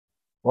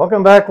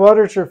Welcome back,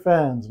 Quadrature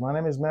fans. My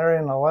name is Mary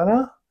and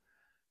Elena.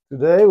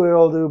 Today we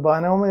will do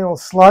binomial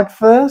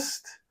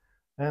slugfest,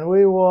 and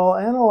we will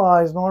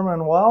analyze Norman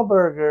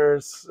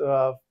Wildberger's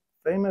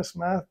famous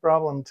math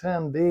problem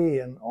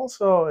 10b, and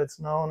also it's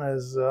known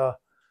as a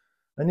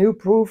new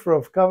proof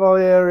of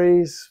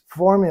Cavalieri's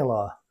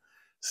formula.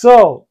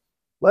 So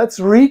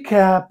let's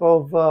recap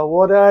of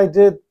what I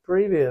did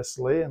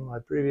previously in my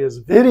previous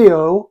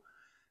video.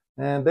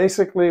 And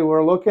basically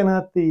we're looking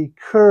at the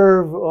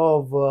curve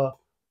of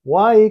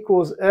y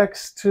equals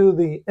x to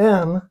the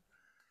n,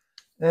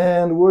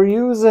 and we're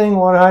using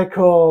what I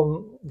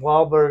call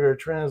Wildberger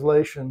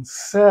translation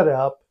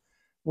setup,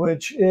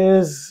 which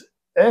is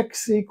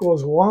x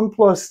equals 1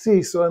 plus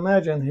t. So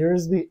imagine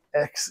here's the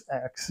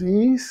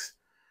x-axis,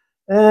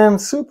 and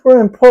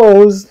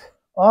superimposed,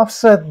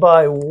 offset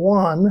by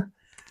 1,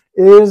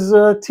 is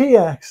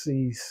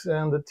t-axis,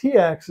 and the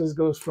t-axis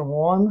goes from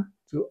 1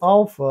 to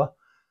alpha.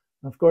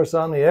 Of course,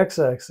 on the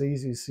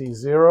x-axis, you see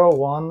 0,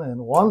 1, and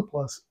 1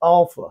 plus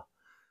alpha.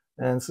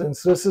 And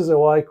since this is a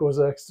y equals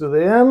x to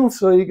the n,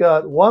 so you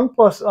got 1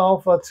 plus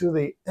alpha to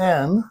the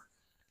n.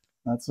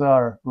 That's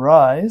our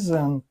rise.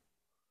 And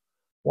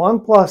 1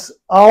 plus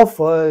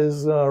alpha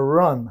is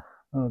run.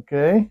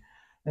 Okay?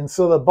 And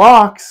so the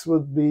box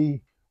would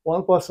be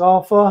 1 plus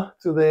alpha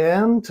to the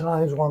n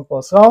times 1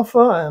 plus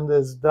alpha. And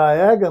this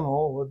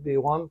diagonal would be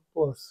 1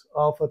 plus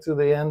alpha to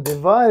the n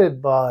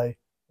divided by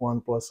 1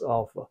 plus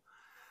alpha.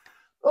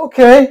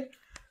 Okay,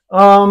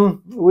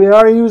 we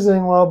are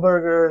using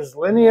Wildberger's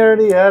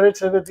linearity,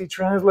 additivity,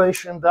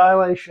 translation,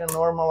 dilation,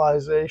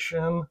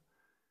 normalization,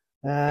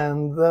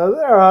 and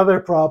there are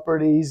other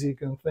properties you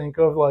can think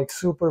of like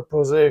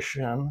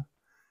superposition.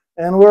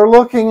 And we're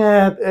looking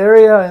at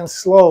area and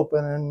slope,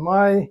 and in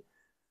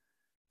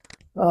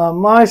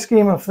my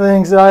scheme of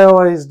things, I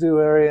always do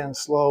area and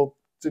slope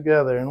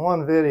together in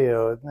one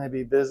video. It may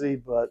be busy,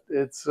 but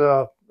it's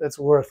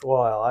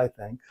worthwhile, I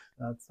think.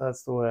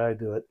 That's the way I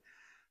do it.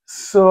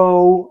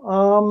 So,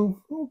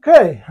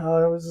 okay,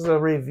 this is a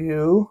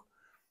review.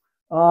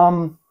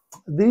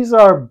 These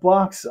are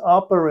box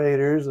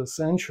operators,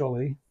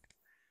 essentially.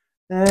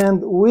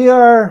 And we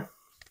are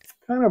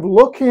kind of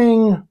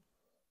looking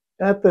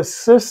at the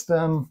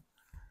system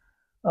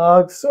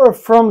sort of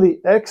from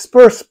the x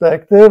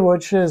perspective,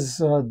 which is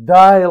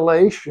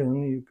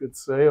dilation, you could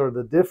say, or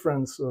the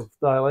difference of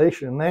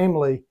dilation.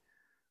 Namely,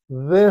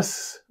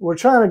 this, we're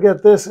trying to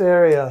get this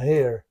area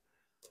here.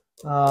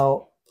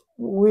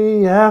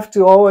 We have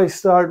to always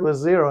start with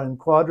 0 in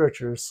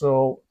quadrature.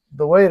 So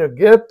the way to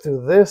get to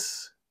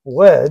this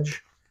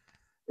wedge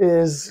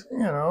is,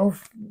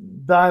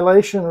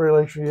 dilation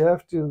relation. You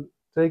have to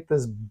take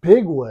this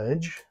big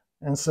wedge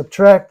and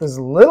subtract this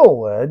little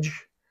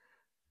wedge,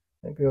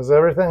 because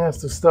everything has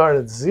to start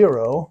at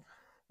 0.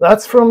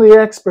 That's from the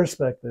x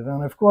perspective.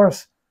 And of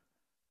course,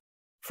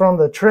 from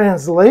the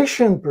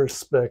translation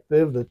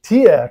perspective, the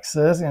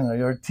t-axis,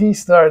 your t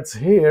starts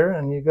here,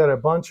 and you got a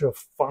bunch of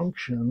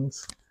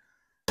functions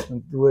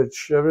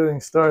which everything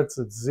starts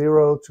at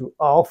 0 to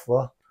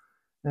alpha.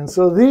 And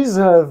so these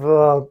have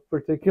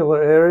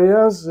particular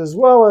areas as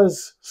well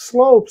as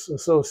slopes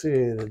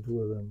associated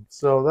with them.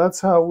 So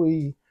that's how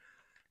we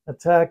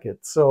attack it.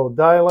 So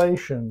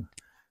dilation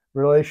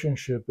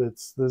relationship,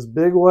 it's this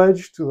big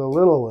wedge to the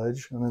little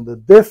wedge, and then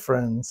the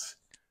difference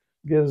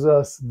gives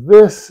us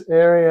this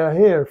area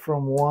here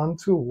from 1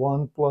 to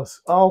 1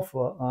 plus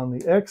alpha on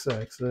the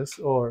x-axis,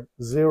 or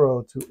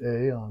 0 to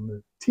a on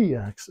the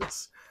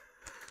t-axis.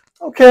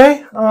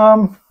 Okay,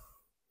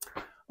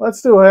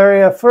 let's do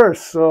area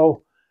first.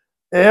 So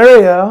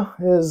area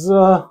is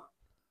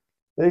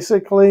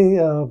basically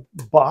a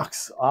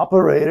box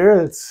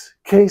operator. It's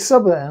k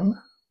sub n,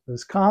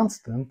 this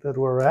constant that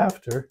we're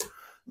after,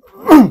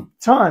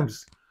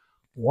 times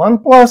 1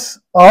 plus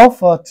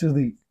alpha to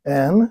the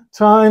n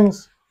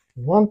times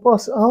 1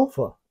 plus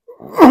alpha.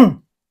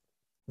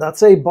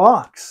 That's a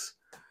box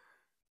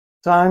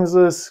times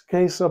this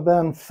k sub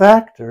n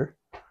factor.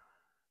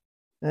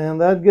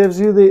 And that gives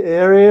you the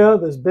area,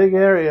 this big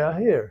area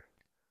here.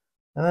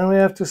 And then we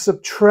have to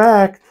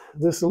subtract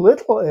this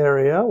little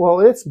area. Well,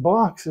 its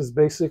box is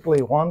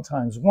basically 1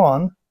 times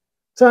 1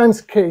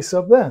 times k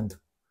sub n.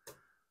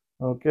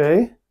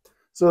 Okay?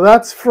 So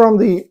that's from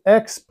the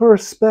x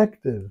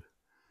perspective.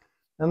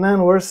 And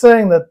then we're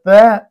saying that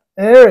that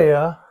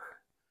area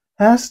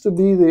has to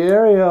be the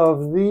area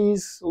of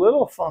these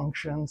little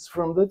functions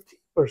from the t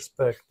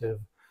perspective.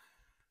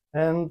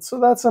 And so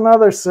that's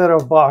another set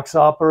of box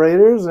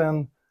operators,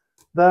 and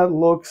that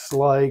looks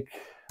like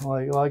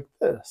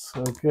this.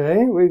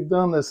 Okay, we've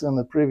done this in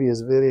the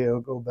previous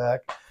video, go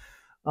back.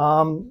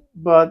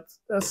 But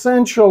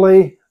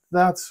essentially,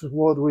 that's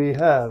what we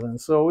have. And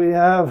so we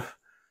have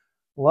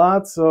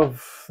lots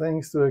of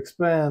things to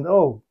expand.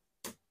 Oh,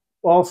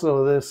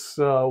 also this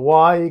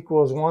y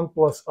equals 1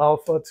 plus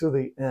alpha to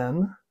the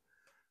n.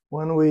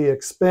 When we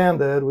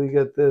expand it, we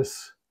get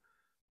this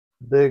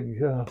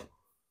big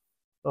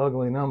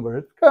ugly number.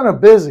 It's kind of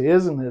busy,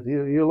 isn't it?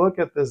 You look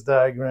at this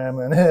diagram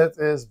and it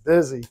is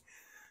busy.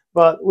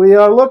 But we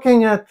are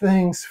looking at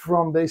things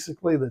from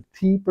basically the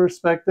t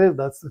perspective,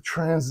 that's the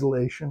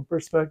translation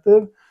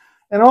perspective,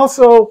 and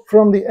also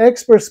from the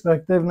x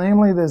perspective,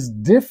 namely this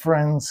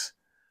difference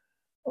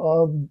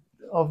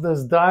of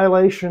this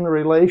dilation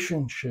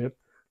relationship.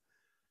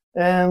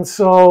 And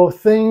so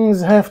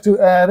things have to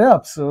add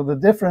up. So the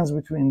difference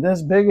between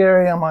this big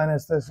area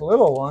minus this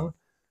little one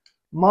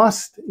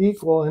must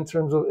equal, in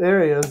terms of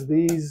areas,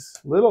 these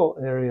little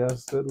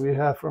areas that we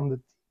have from the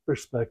t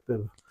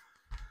perspective.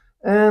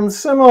 And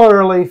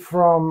similarly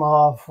for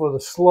the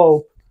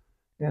slope,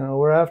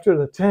 we're after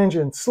the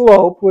tangent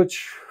slope,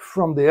 which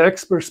from the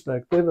x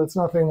perspective, it's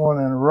nothing more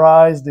than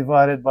rise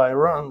divided by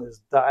run,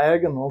 is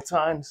diagonal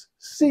times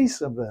c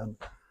sub n.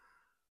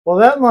 Well,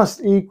 that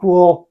must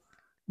equal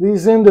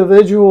these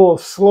individual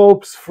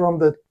slopes from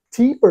the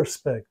t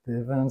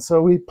perspective. And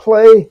so we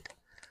play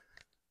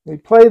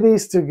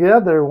these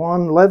together.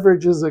 One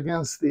leverages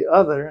against the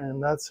other,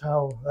 and that's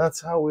how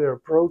we're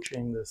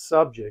approaching this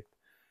subject.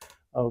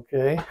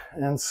 Okay,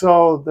 and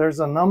so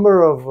there's a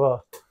number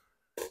of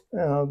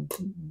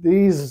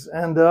these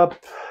end up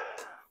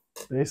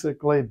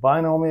basically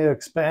binomial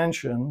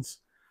expansions.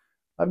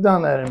 I've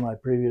done that in my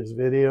previous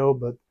video,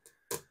 but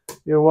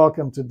you're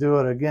welcome to do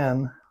it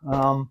again.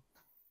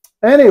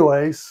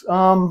 Anyways,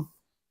 I'm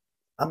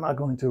not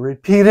going to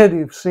repeat it.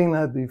 You've seen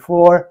that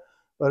before,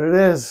 but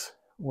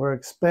we're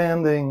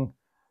expanding.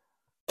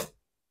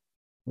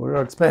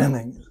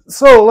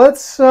 So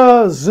let's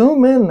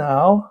zoom in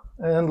now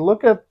and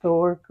look at the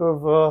work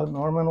of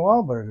Norman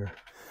Wildberger.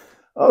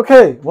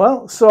 Okay,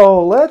 well,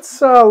 so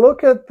let's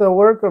look at the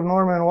work of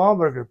Norman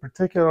Wildberger,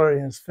 particularly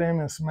his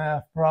famous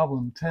math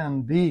problem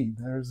 10b.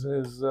 There's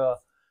his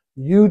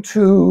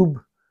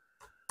YouTube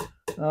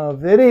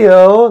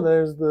video.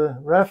 There's the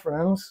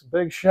reference.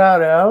 Big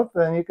shout out.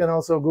 And you can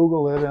also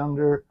Google it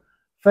under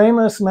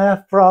Famous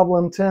Math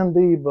Problem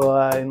 10b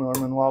by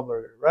Norman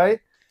Wildberger, right?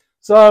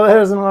 So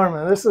there's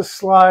Norman. This is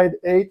slide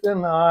 8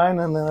 and 9.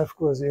 And then, of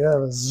course, you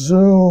have a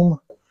zoom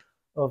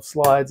of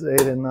slides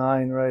 8 and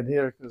 9 right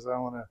here, because I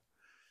want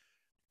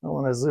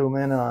to zoom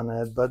in on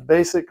it. But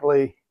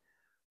basically,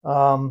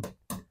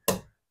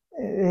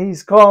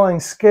 he's calling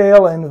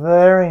scale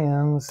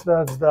invariance,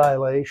 that's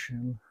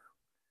dilation.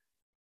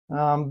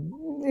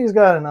 He's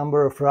got a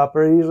number of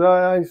properties.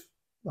 I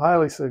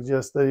highly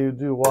suggest that you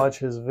do watch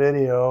his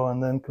video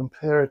and then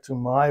compare it to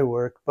my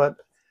work. But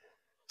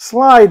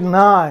slide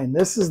 9,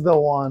 this is the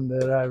one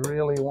that I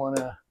really want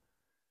to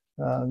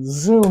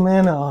zoom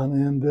in on.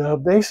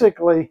 And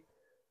basically,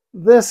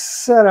 this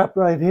setup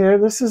right here,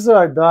 this is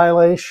our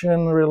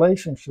dilation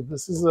relationship.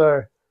 This is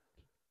the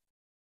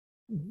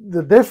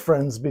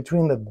difference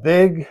between the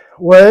big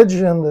wedge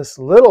and this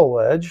little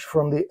wedge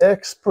from the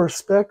x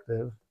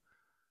perspective,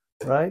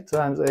 right,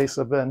 times a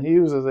sub n. He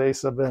uses a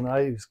sub n,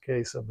 I use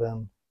k sub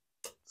n,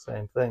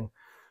 same thing.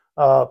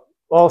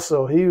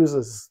 Also, he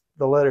uses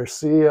the letter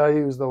c, I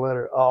use the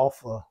letter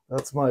alpha.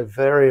 That's my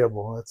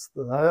variable.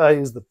 I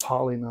use the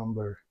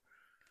polynumber.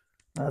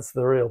 That's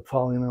the real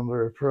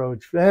polynumber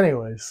approach.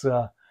 Anyways,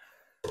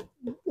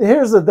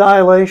 here's the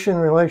dilation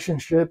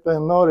relationship,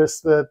 and notice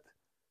that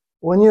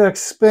when you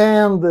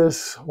expand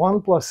this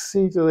 1 plus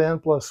c to the n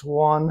plus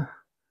 1,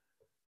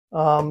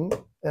 and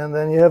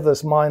then you have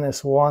this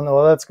minus 1,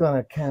 well, that's going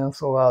to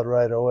cancel out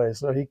right away.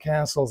 So he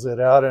cancels it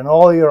out, and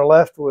all you're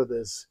left with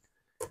is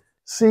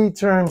c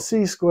terms,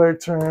 c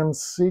squared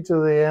terms, c to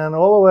the n,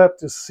 all the way up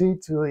to c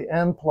to the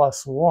n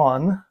plus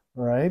 1,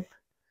 right?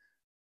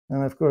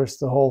 And of course,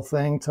 the whole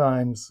thing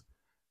times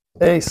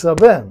a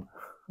sub n,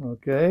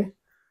 okay?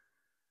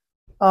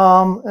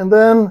 And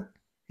then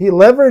he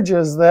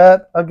leverages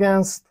that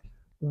against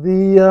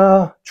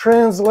the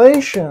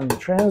translation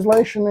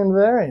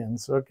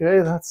invariance, okay?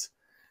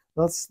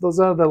 Those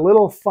are the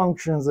little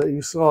functions that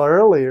you saw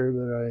earlier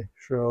that I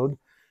showed.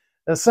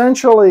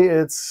 Essentially,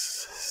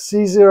 it's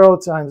c0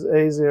 times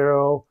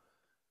a0,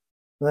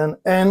 then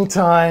n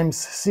times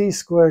c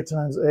squared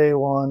times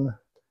a1,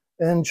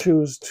 n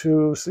choose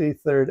 2, c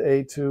third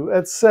a2,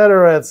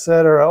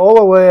 etc., all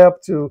the way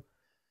up to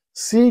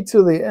c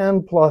to the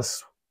n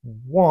plus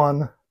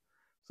 1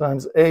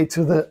 times a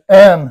to the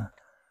n.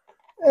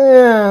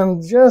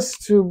 And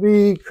just to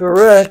be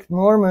correct,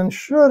 Norman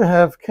should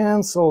have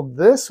canceled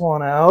this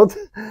one out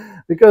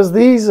because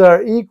these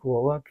are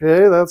equal,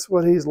 okay? That's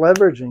what he's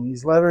leveraging.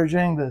 He's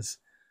leveraging this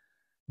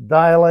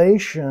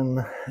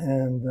dilation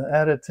and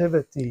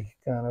additivity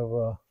kind of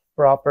a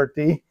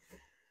property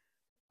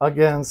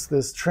against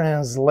this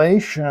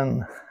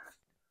translation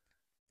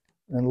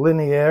and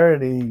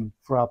linearity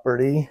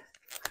property.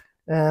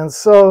 And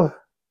so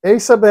a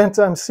sub n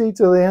times c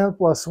to the n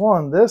plus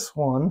 1, this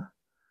one,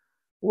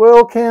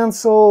 will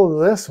cancel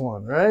this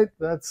one, right?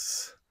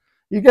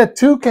 You get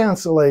two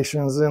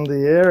cancellations in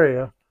the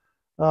area.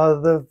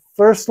 The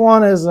first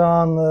one is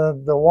on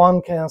the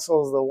 1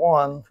 cancels the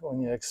 1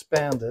 when you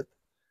expand it.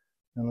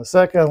 And the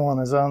second one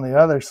is on the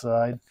other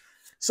side.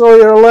 So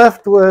you're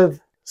left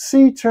with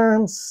c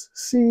terms,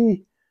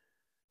 c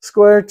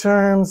squared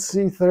terms,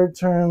 c third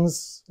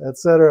terms,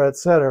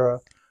 etc.,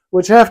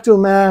 which have to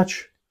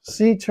match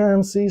c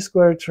terms, c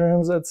squared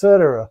terms,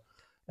 etc.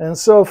 And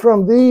so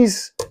from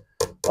these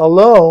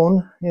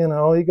alone, you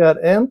know, you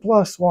got n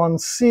plus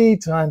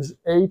 1c times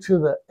a to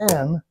the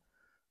n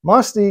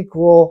must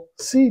equal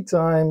c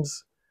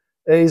times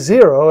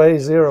a0.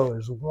 A0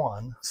 is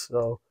 1.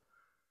 So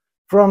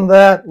from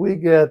that, we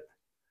get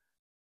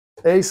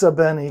a sub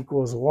n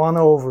equals 1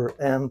 over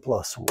n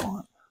plus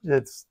 1.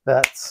 It's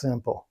that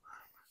simple.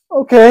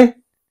 Okay.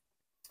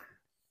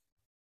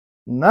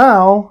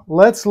 Now,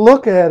 let's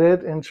look at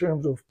it in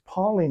terms of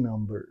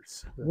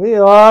polynumbers. We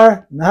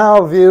are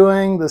now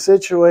viewing the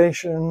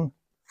situation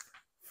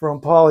from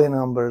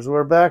polynumbers.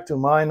 We're back to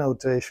my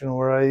notation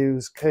where I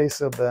use k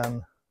sub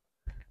n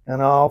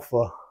and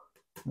alpha.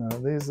 Now,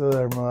 these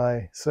are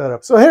my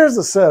setup. So here's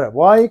the setup.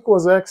 Y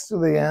equals x to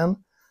the n.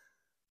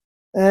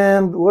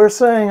 And we're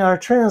saying our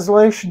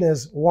translation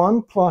is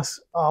 1 plus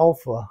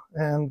alpha.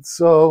 And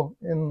so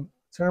in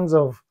terms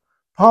of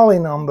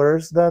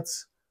polynumbers,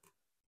 that's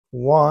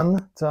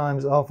 1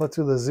 times alpha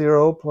to the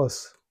 0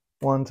 plus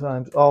 1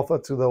 times alpha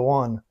to the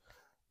 1.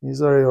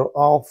 These are your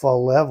alpha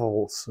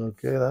levels,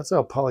 okay? That's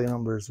how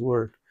polynumbers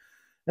work.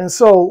 And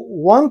so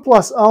 1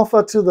 plus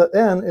alpha to the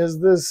n is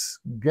this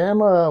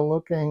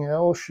gamma-looking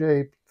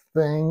L-shaped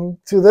thing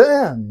to the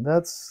n.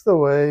 That's the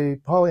way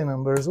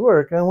polynumbers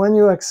work. And when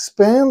you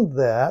expand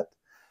that,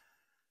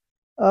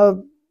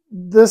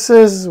 this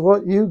is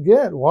what you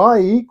get. Y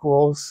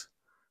equals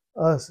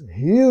a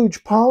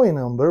huge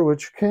polynumber,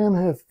 which can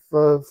have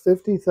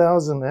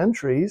 50,000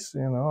 entries,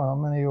 you know, how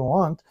many you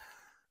want,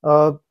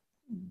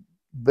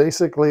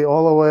 basically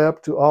all the way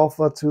up to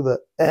alpha to the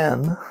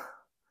n.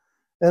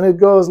 And it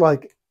goes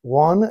like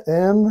 1,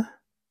 n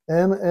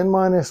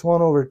minus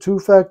 1 over 2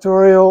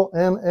 factorial,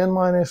 n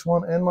minus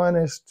 1, n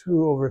minus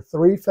 2 over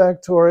 3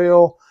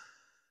 factorial,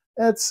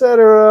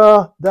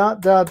 etc.,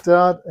 dot, dot,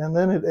 dot, and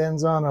then it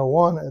ends on a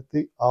 1 at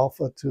the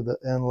alpha to the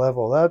n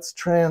level. That's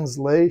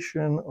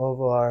translation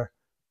of our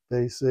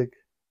basic,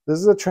 this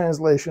is a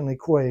translation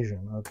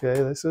equation, okay?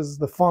 This is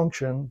the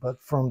function,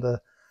 but from the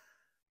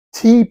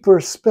t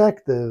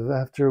perspective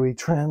after we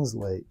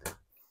translate.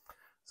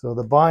 So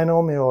the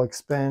binomial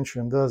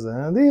expansion does it.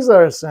 And these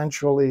are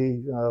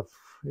essentially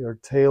your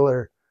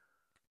Taylor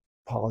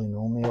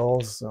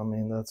polynomials. I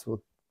mean, that's what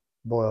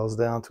boils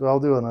down to. I'll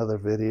do another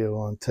video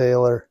on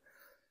Taylor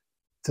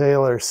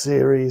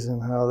series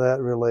and how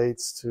that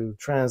relates to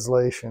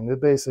translation. It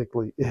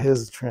basically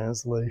is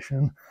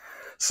translation.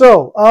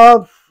 So,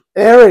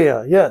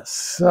 area,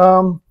 yes.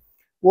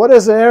 What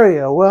is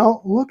area?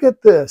 Well, look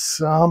at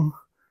this.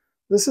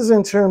 This is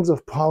in terms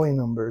of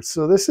polynumbers.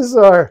 So this is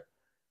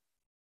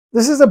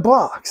a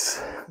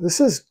box. This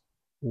is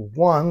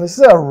 1. This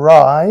is a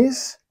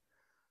rise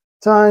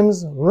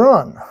times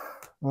run.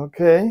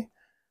 Okay?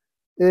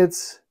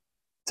 It's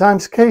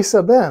times k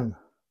sub n.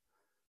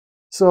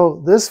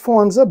 So this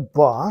forms a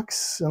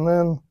box, and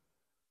then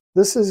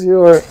this is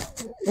your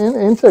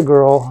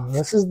integral.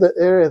 This is the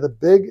area,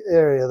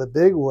 the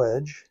big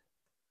wedge.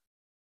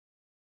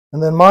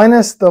 And then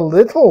minus the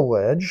little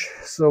wedge.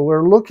 So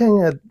we're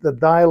looking at the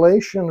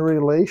dilation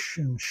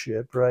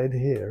relationship right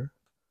here.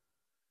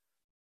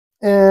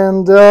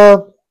 And,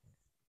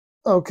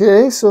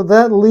 okay, so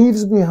that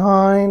leaves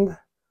behind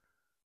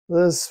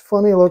this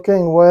funny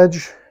looking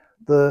wedge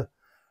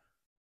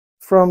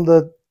from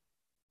the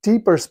t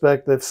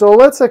perspective. So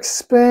let's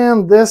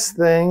expand this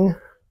thing.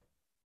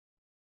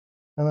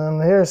 And then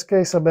here's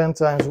k sub n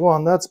times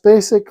 1. That's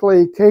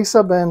basically k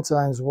sub n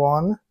times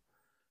 1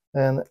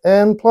 and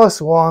n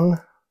plus 1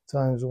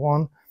 times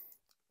 1.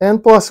 N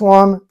plus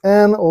 1,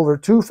 n over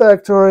 2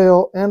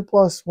 factorial, n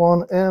plus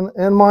 1,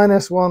 n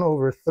minus 1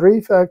 over 3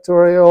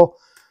 factorial,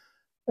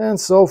 and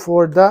so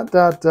forth, dot,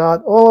 dot,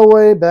 dot, all the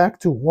way back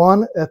to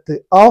 1 at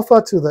the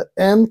alpha to the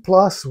n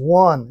plus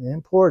 1.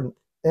 Important,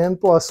 n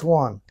plus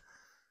 1.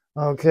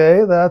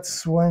 Okay,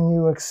 that's when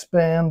you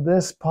expand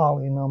this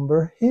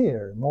polynumber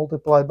here,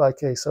 multiplied by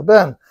k sub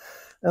n.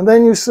 And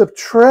then you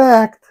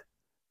subtract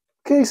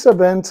k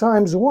sub n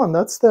times 1.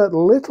 That's that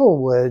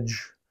little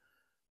wedge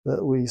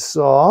that we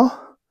saw.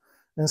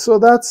 And so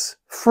that's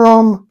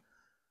from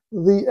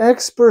the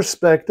x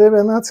perspective,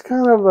 and that's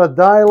kind of a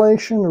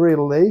dilation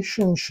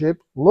relationship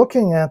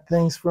looking at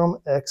things from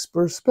x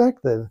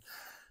perspective.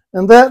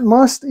 And that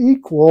must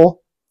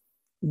equal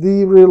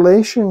the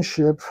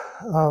relationship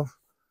of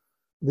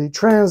the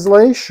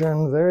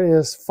translation,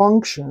 various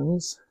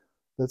functions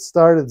that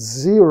start at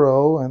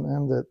 0 and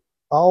end at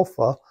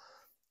alpha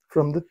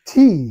from the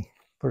t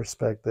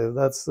perspective.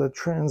 That's the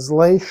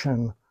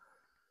translation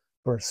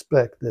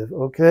perspective,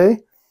 okay?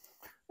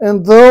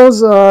 And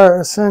those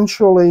are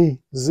essentially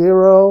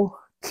 0,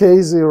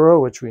 k0,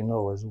 which we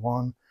know is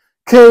 1,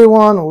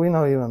 k1, we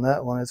know even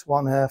that one, it's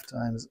 1/2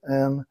 times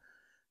n,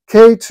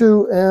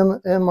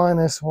 k2, n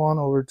minus 1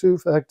 over 2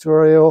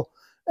 factorial,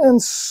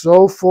 and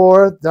so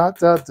forth, dot,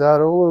 dot, dot,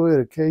 all the way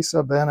to k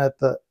sub n at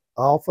the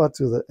alpha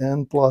to the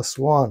n plus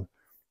 1.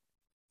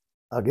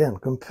 Again,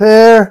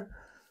 compare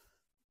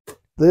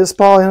this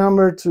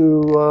polynumber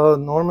to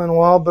Norman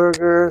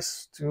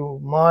Wildberger's, to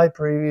my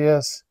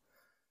previous.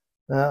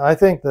 I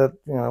think that,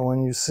 you know,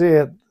 when you see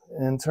it,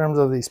 in terms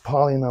of these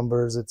poly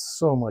numbers, it's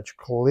so much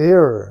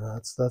clearer.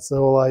 That's the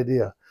whole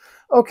idea.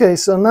 Okay,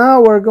 so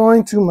now we're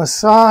going to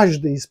massage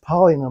these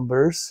poly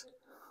numbers.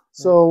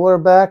 So we're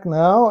back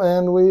now,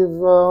 and we've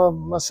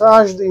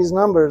massaged these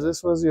numbers.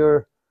 This was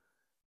your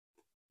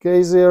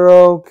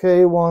K0,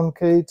 K1,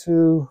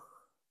 K2,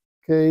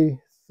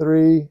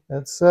 K3,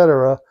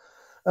 etc.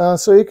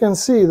 So you can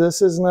see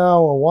this is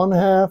now a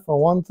 1/2, a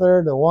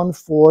 1/3, a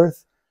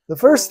 1/4. The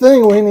first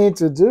thing we need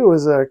to do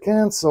is our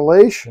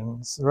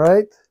cancellations,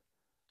 right?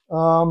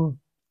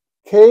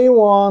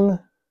 K1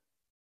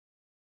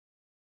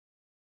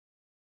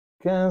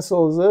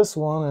 cancels this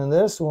one and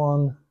this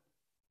one.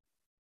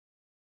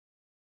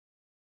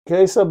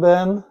 K sub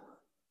n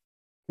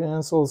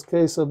cancels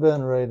K sub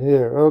n right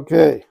here.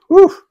 Okay.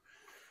 Whew.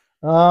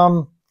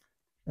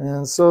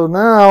 And so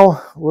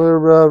now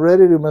we're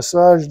ready to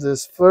massage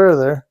this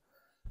further.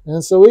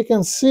 And so we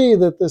can see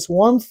that this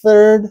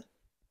 1/3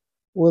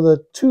 with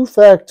a 2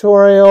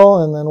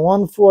 factorial and then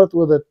 1/4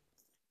 with a,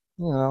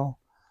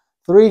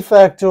 3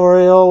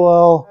 factorial.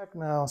 Well,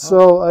 now,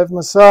 so I've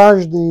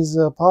massaged these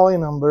poly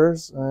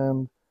numbers,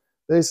 and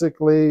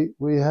basically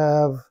we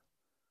have,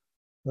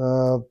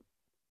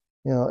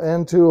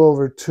 n2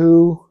 over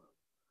 2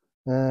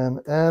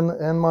 and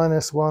n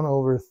minus 1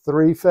 over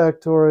 3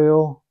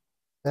 factorial,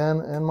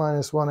 n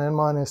minus 1, n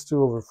minus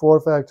 2 over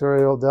 4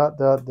 factorial, dot,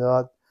 dot,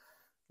 dot.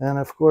 And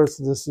of course,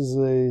 this is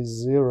a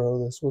 0.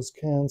 This was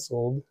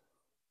canceled.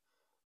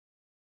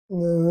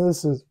 And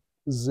this is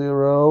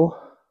 0.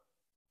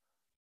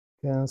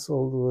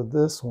 Canceled with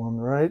this one,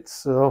 right?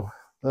 So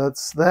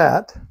that's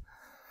that.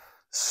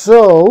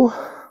 So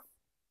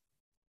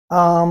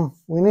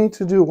we need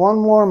to do one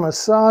more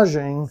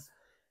massaging,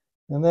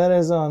 and that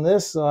is on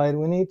this side.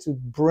 We need to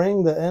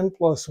bring the n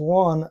plus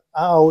 1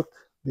 out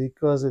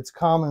because it's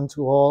common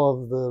to all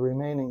of the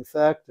remaining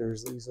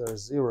factors. These are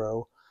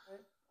 0.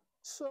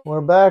 So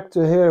we're back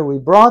to here. We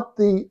brought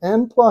the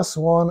n plus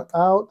 1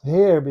 out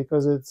here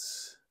because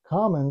it's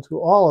common to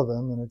all of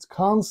them and it's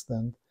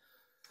constant.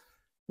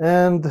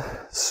 And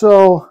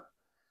so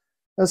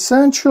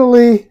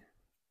essentially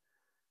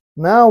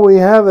now we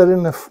have it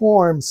in the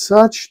form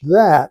such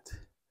that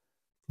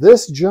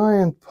this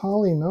giant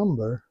poly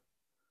number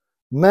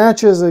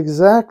matches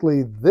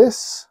exactly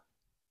this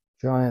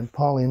giant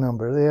poly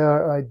number. They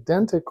are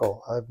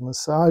identical. I've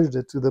massaged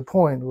it to the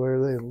point where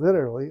they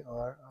literally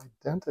are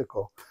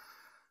identical.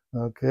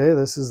 Okay,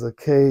 this is the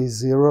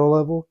K0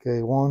 level,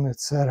 K1,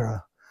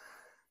 etc.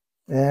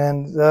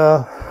 And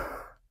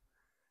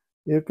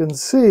you can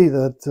see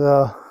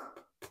that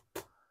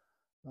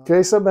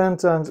K sub n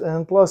times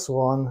n plus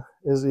 1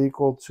 is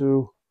equal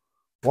to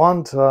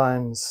 1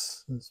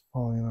 times this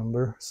poly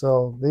number.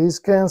 So these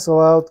cancel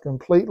out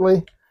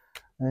completely,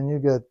 and you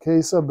get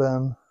K sub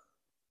n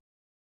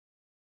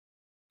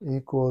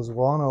equals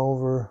 1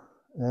 over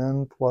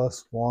n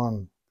plus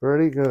 1.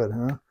 Pretty good,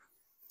 huh?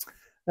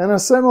 And a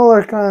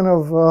similar kind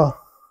of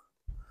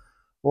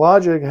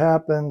logic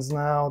happens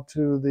now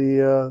to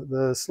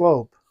the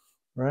slope,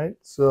 right?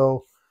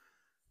 So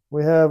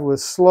we have with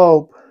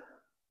slope,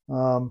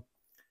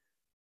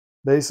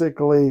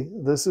 basically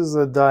this is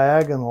a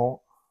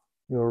diagonal,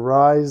 your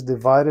rise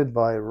divided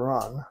by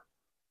run,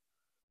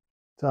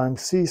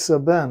 times c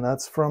sub n.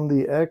 That's from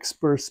the x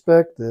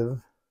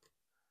perspective,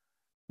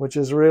 which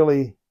is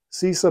really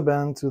c sub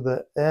n to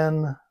the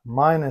n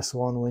minus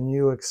 1. When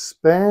you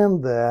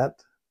expand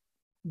that,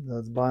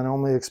 that's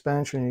binomial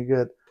expansion, you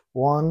get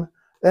 1,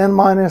 n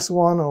minus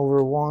 1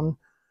 over 1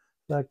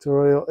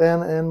 factorial,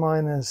 n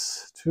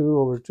minus 2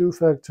 over 2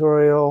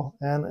 factorial,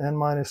 n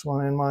minus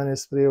 1, n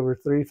minus 3 over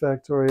 3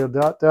 factorial,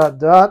 dot, dot,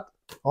 dot,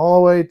 all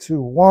the way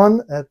to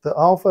 1 at the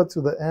alpha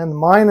to the n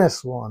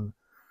minus 1.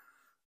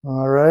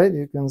 All right,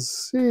 you can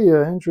see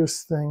an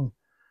interesting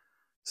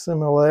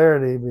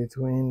similarity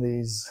between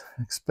these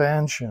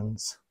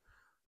expansions.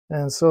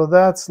 And so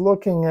that's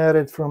looking at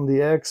it from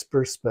the x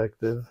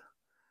perspective.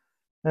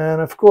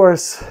 And of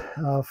course,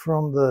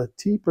 from the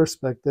t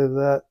perspective,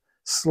 that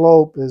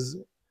slope is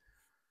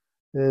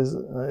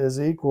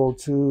equal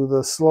to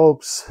the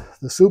slopes,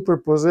 the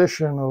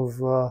superposition of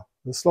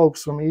the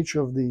slopes from each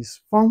of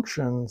these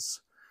functions,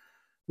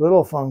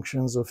 little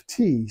functions of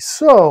t.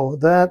 So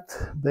that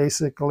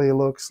basically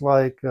looks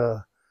like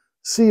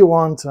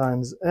c1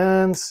 times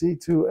n,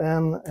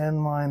 c2n, n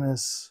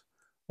minus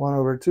 1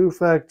 over 2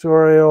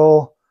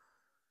 factorial,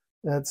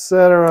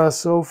 etc.,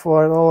 so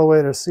forth, all the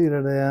way to c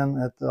to the n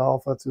at the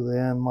alpha to the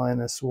n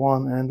minus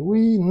 1. And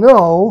we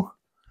know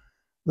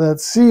that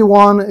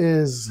c1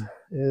 is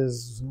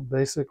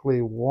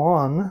basically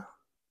 1,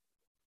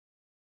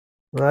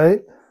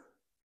 right?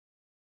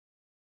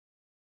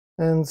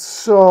 And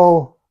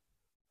so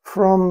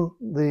from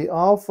the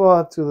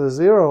alpha to the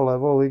 0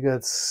 level, we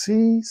get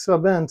c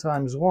sub n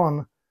times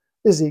 1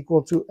 is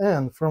equal to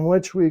n, from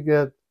which we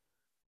get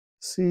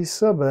c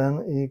sub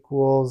n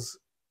equals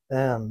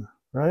n,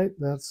 right?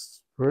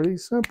 That's pretty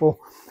simple.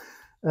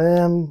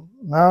 And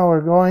now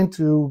we're going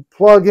to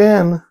plug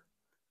in,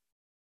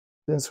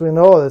 since we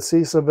know that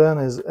c sub n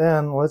is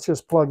n, let's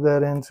just plug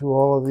that into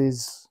all of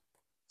these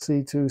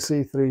C2,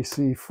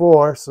 C3,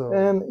 C4. So,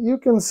 and you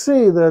can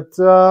see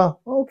that,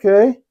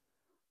 okay,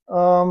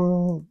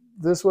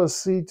 this was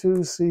C2,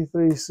 C3,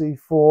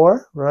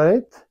 C4,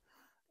 right?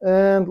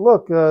 And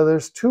look,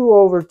 there's 2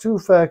 over 2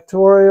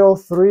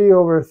 factorial, 3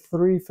 over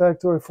 3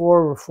 factorial,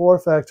 4 over 4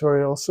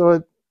 factorial. So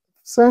it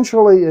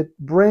essentially it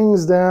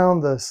brings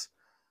down this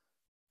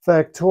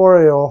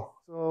factorial.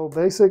 So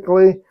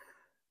basically,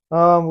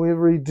 we've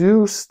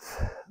reduced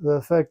the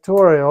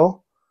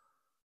factorial.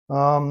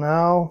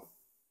 Now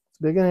it's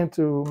beginning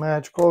to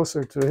match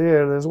closer to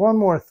here. There's one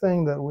more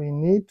thing that we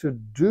need to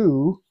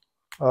do.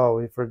 Oh,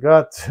 we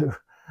forgot to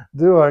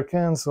do our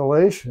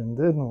cancellation,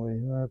 didn't we?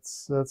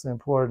 That's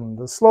important.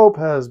 The slope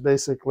has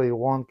basically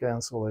 1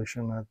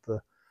 cancellation at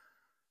the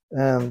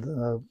end.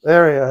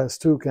 Area has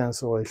 2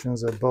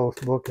 cancellations at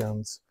both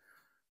bookends.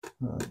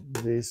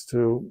 These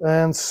 2.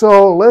 And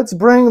so let's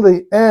bring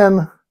the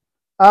n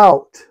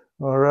out,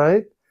 all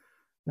right?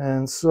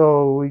 And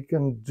so we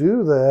can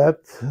do that,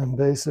 and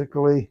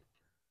basically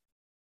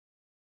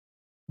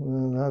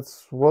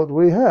that's what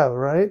we have,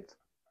 right?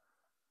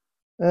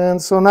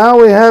 And so now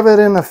we have it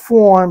in a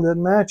form that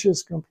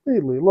matches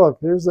completely. Look,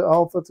 here's the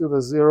alpha to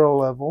the 0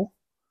 level.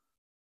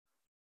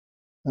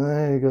 And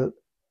then you got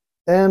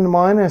n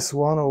minus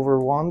 1 over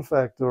 1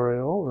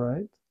 factorial,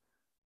 right?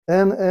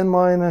 n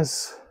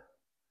minus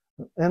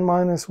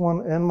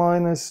 1, n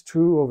minus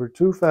 2 over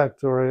 2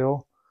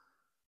 factorial.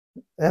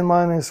 N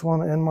minus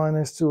 1, n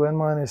minus 2, n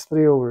minus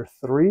 3 over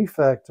 3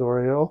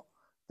 factorial.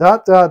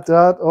 Dot, dot,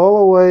 dot, all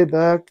the way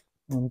back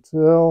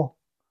until,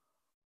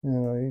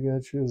 you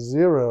get your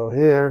 0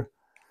 here.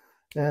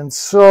 And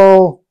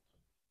so,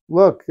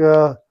 look,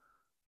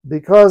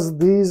 because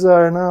these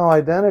are now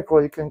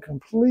identical, you can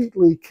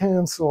completely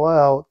cancel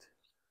out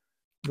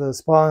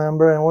this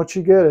polynomial, and what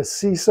you get is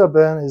C sub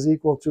n is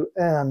equal to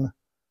n.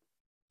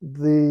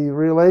 The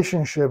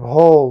relationship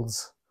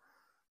holds.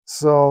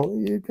 So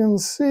you can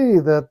see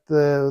that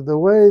the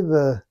way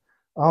the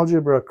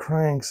algebra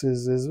cranks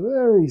is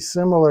very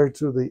similar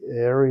to the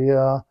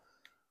area.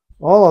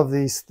 All of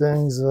these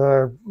things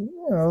are,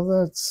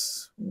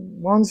 that's,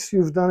 once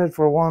you've done it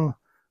for one,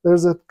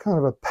 there's a kind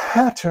of a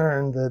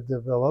pattern that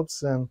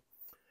develops. And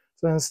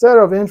so instead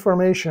of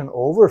information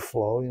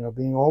overflow,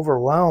 being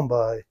overwhelmed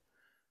by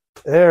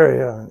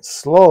area and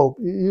slope,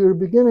 you're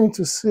beginning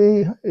to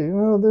see,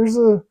 there's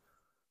a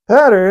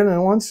pattern,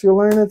 and once you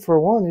learn it for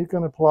one, you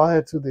can apply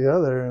it to the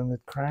other, and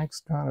it cranks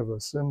kind of a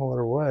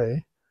similar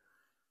way.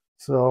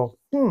 So,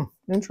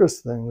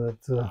 interesting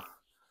that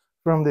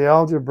from the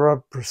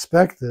algebra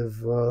perspective,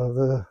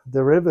 the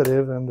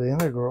derivative and the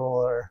integral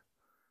are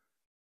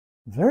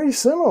very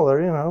similar.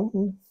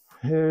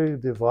 Here you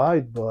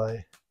divide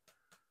by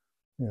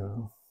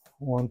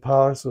 1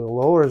 power, so it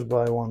lowers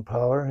by 1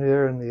 power.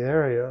 Here in the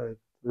area, it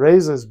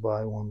raises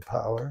by 1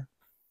 power.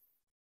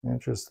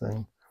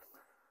 Interesting.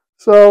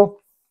 So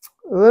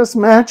this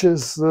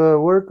matches the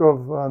work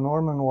of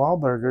Norman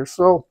Wildberger.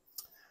 So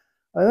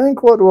I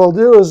think what we'll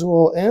do is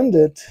we'll end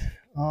it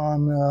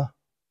on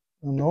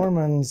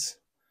Norman's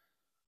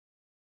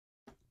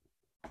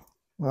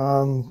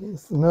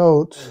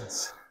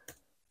note.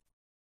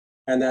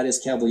 And that is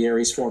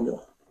Cavalieri's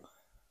formula.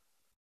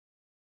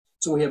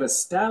 So we have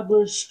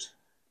established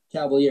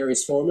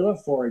Cavalieri's formula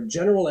for a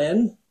general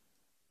n,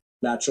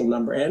 natural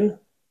number n.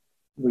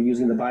 We're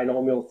using the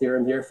binomial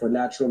theorem here for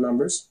natural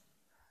numbers.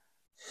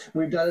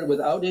 We've done it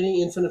without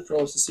any infinite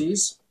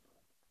processes.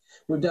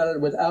 We've done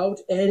it without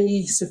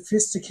any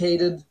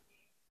sophisticated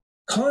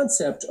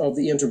concept of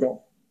the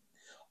integral.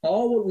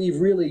 All what we've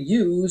really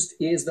used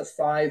is the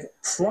 5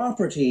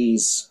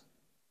 properties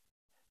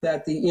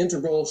that the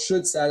integral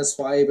should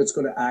satisfy if it's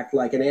going to act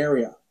like an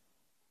area.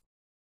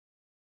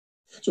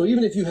 So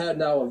even if you had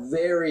now a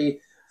very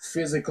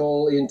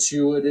physical,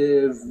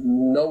 intuitive,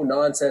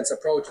 no-nonsense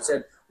approach and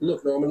said,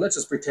 look, Norman, let's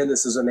just pretend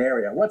this is an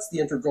area. What's the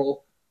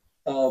integral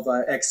of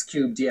x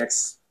cubed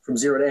dx from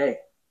 0 to a?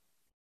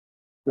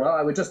 Well,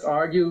 I would just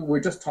argue we're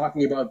just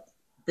talking about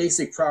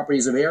basic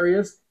properties of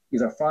areas.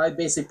 These are 5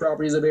 basic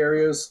properties of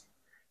areas.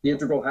 The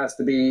integral has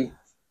to be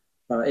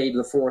a to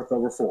the 4th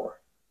over 4.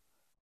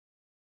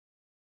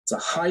 It's a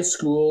high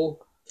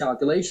school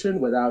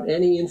calculation without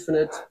any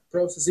infinite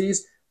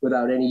processes,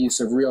 without any use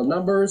of real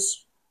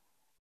numbers.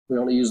 We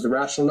only use the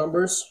rational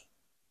numbers.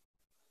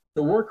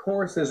 The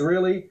workhorse is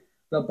really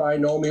the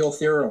binomial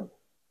theorem.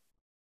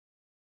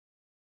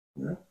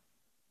 Yeah.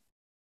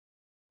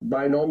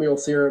 Binomial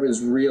theorem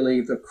is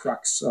really the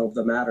crux of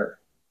the matter.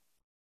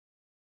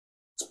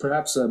 It's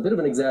perhaps a bit of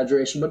an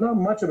exaggeration, but not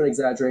much of an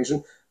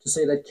exaggeration, to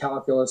say that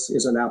calculus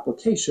is an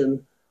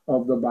application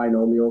of the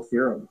binomial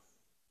theorem.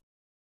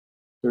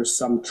 There's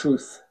some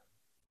truth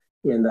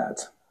in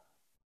that.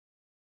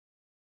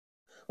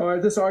 All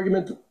right, this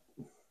argument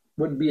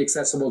would be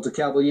accessible to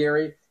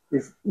Cavalieri.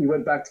 If we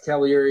went back to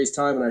Cavalieri's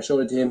time and I showed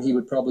it to him, he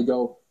would probably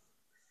go,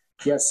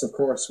 yes, of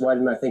course, why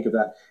didn't I think of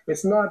that?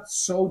 It's not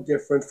so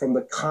different from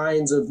the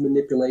kinds of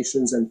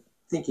manipulations and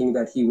thinking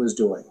that he was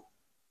doing.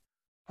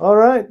 All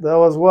right, that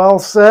was well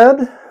said.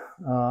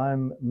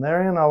 I'm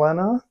Marian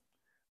Elena.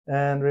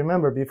 And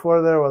remember,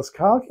 before there was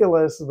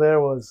calculus,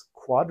 there was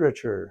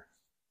quadrature.